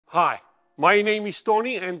Hi, my name is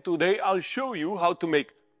Tony and today I'll show you how to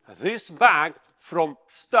make this bag from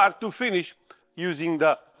start to finish using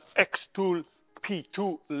the xTool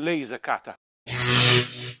P2 laser cutter.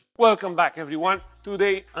 Welcome back everyone.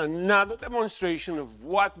 Today another demonstration of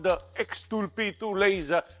what the xTool P2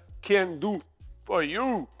 laser can do for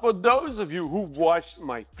you. For those of you who've watched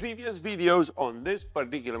my previous videos on this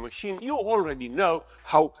particular machine, you already know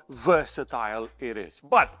how versatile it is.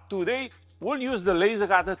 But today we'll use the laser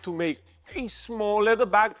cutter to make a small leather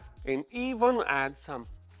bag and even add some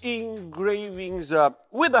engravings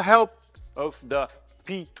with the help of the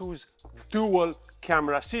P2's dual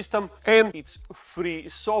camera system and its free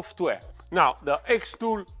software. Now, the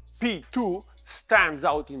xTool P2 stands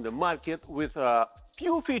out in the market with a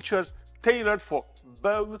few features tailored for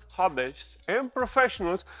both hobbyists and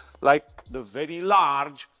professionals, like the very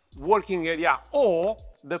large working area or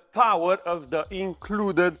the power of the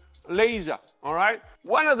included laser. All right,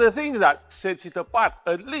 one of the things that sets it apart,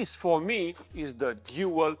 at least for me, is the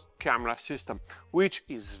dual camera system, which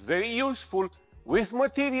is very useful with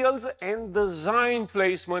materials and design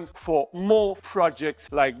placement for more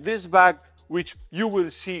projects like this bag, which you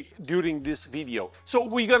will see during this video. So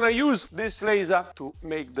we're gonna use this laser to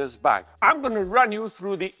make this bag. I'm gonna run you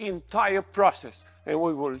through the entire process, and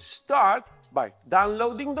we will start by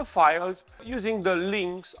downloading the files using the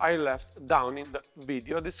links I left down in the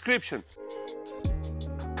video description.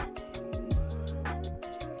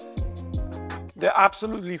 They're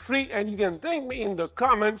absolutely free, and you can thank me in the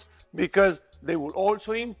comments because they will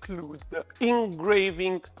also include the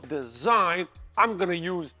engraving design I'm gonna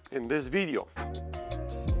use in this video.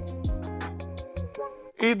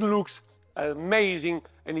 It looks amazing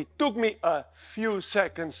and it took me a few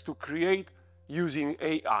seconds to create using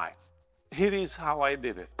AI. Here is how I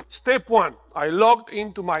did it. Step 1, I logged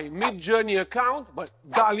into my Midjourney account, but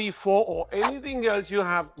DALL-E 4 or anything else you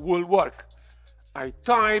have will work. I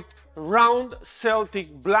typed round Celtic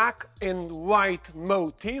black and white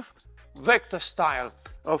motif, vector style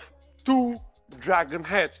of 2 dragon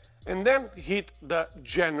heads, and then hit the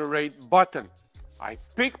generate button. I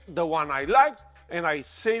picked the one I liked and I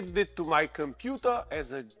saved it to my computer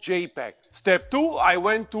as a JPEG. Step 2, I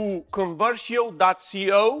went to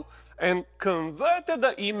convertio.co and converted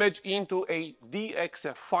the image into a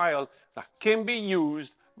DXF file that can be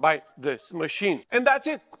used by this machine. And that's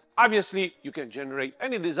it. Obviously, you can generate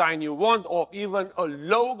any design you want or even a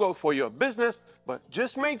logo for your business, but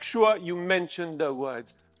just make sure you mention the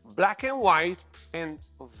words black and white and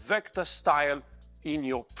vector style in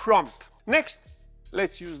your prompt. Next,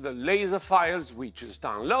 let's use the laser files we just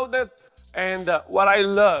downloaded. And what I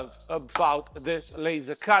love about this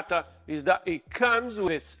laser cutter is that it comes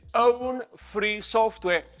with its own free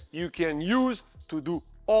software you can use to do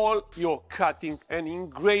all your cutting and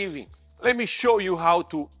engraving. Let me show you how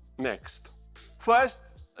to next. First,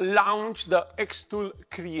 launch the xTool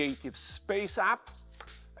Creative Space app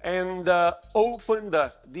and open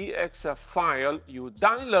the DXF file you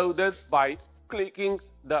downloaded by clicking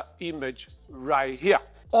the image right here.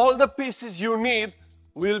 All the pieces you need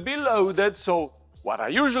will be loaded, so what I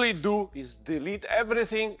usually do is delete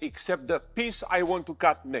everything except the piece I want to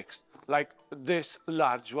cut next, like this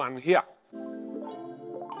large one here.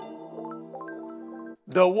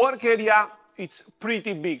 The work area, it's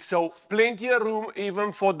pretty big, so plenty of room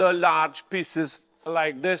even for the large pieces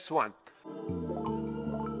like this one.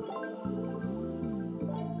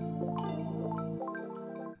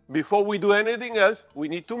 Before we do anything else, we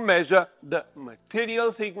need to measure the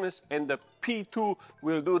material thickness, and the P2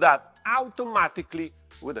 will do that automatically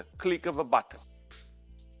with a click of a button.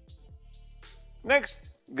 Next,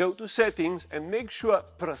 go to settings and make sure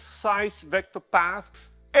precise vector path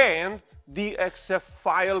and DXF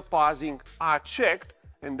file parsing are checked,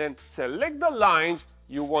 and then select the lines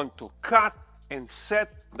you want to cut and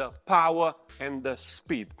set the power and the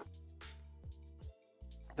speed.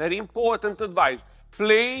 Very important advice.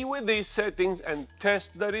 Play with these settings and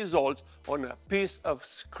test the results on a piece of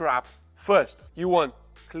scrap first. You want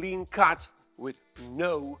clean cuts with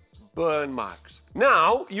no burn marks.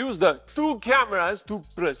 Now use the 2 cameras to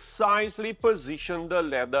precisely position the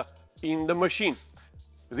leather in the machine.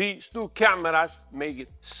 These 2 cameras make it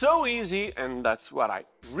so easy, and that's what I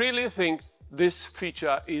really think this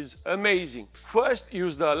feature is amazing. First,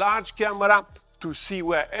 use the large camera to see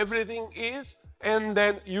where everything is, and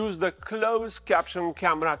then use the closed caption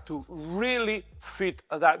camera to really fit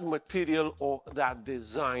that material or that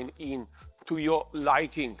design in to your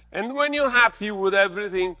liking. And when you're happy with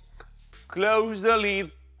everything, close the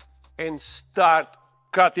lid and start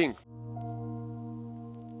cutting.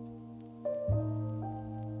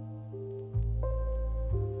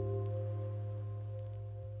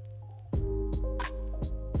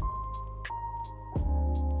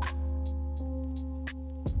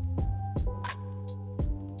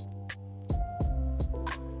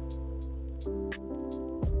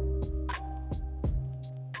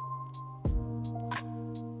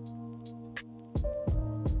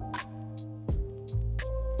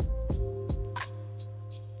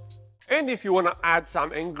 And if you want to add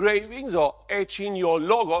some engravings or etch in your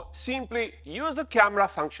logo, simply use the camera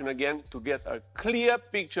function again to get a clear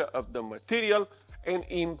picture of the material and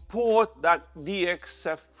import that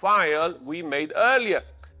DXF file we made earlier.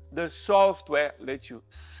 The software lets you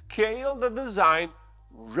scale the design,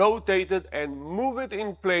 rotate it and move it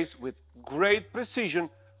in place with great precision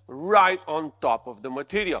right on top of the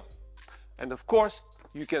material. And of course,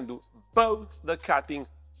 you can do both the cutting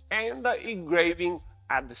and the engraving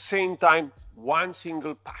at the same time, one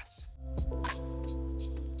single pass.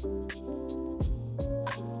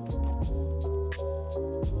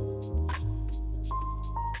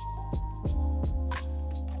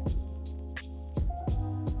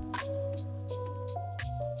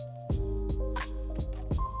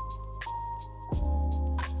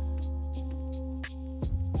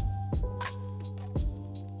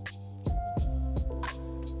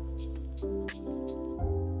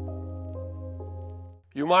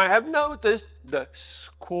 You might have noticed the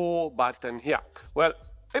score button here. Well,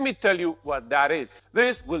 let me tell you what that is.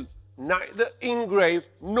 This will neither engrave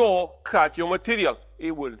nor cut your material.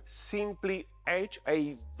 It will simply etch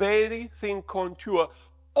a very thin contour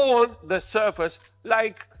on the surface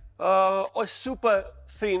like a super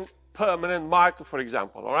thin permanent marker, for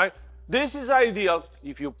example, all right? This is ideal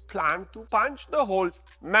if you plan to punch the holes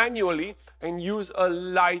manually and use a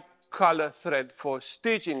light color thread for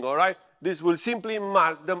stitching, all right? This will simply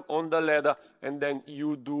mark them on the leather and then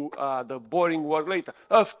you do the boring work later.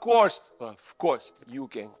 Of course, you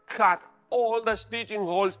can cut all the stitching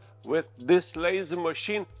holes with this laser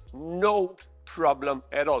machine, no problem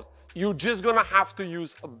at all. You're just gonna have to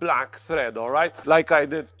use a black thread, all right? Like I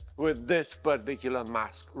did with this particular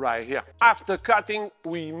mask right here. After cutting,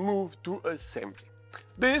 we move to assembly.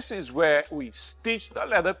 This is where we stitch the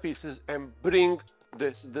leather pieces and bring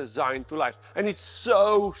this design to life, and it's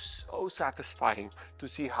so satisfying to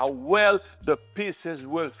see how well the pieces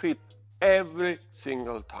will fit every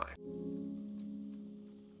single time.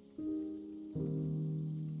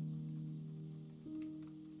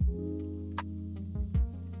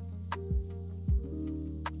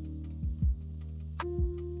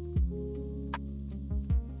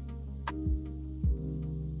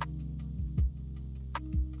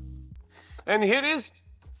 And here is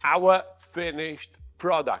our finished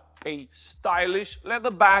product, a stylish leather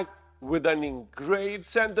bag with an engraved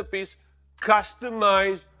centerpiece,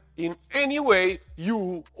 customized in any way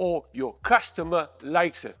you or your customer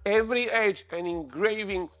likes it. Every edge and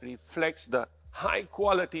engraving reflects the high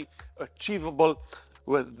quality achievable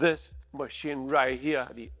with this machine right here,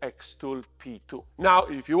 the xTool P2. Now,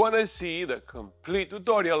 if you want to see the complete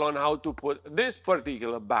tutorial on how to put this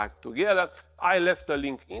particular bag together, I left a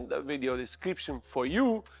link in the video description for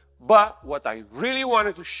you. But what I really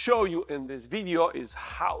wanted to show you in this video is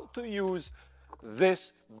how to use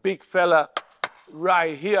this big fella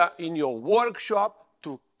right here in your workshop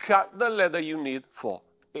to cut the leather you need for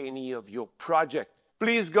any of your project.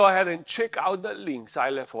 Please go ahead and check out the links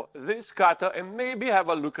I left for this cutter and maybe have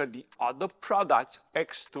a look at the other products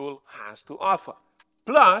xTool has to offer.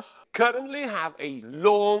 Plus, currently have a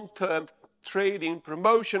long-term trading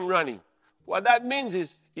promotion running. What that means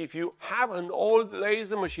is if you have an old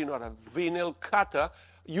laser machine or a vinyl cutter,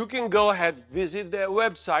 you can go ahead, visit their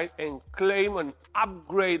website and claim an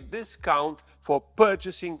upgrade discount for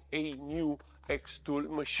purchasing a new xTool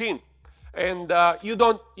machine. And you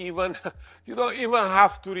don't even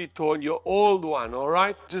have to return your old one, all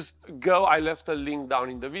right? Just go, I left a link down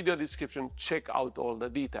in the video description, check out all the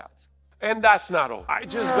details. And that's not all. I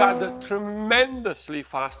just got the tremendously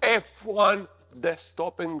fast F1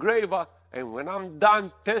 desktop engraver, and when I'm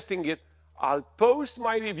done testing it, I'll post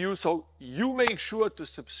my review, so you make sure to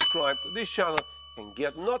subscribe to this channel and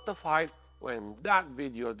get notified when that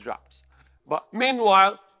video drops. But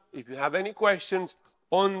meanwhile, if you have any questions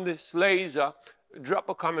on this laser, drop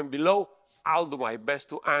a comment below. I'll do my best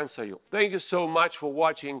to answer you. Thank you so much for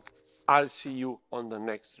watching. I'll see you on the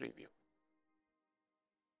next review.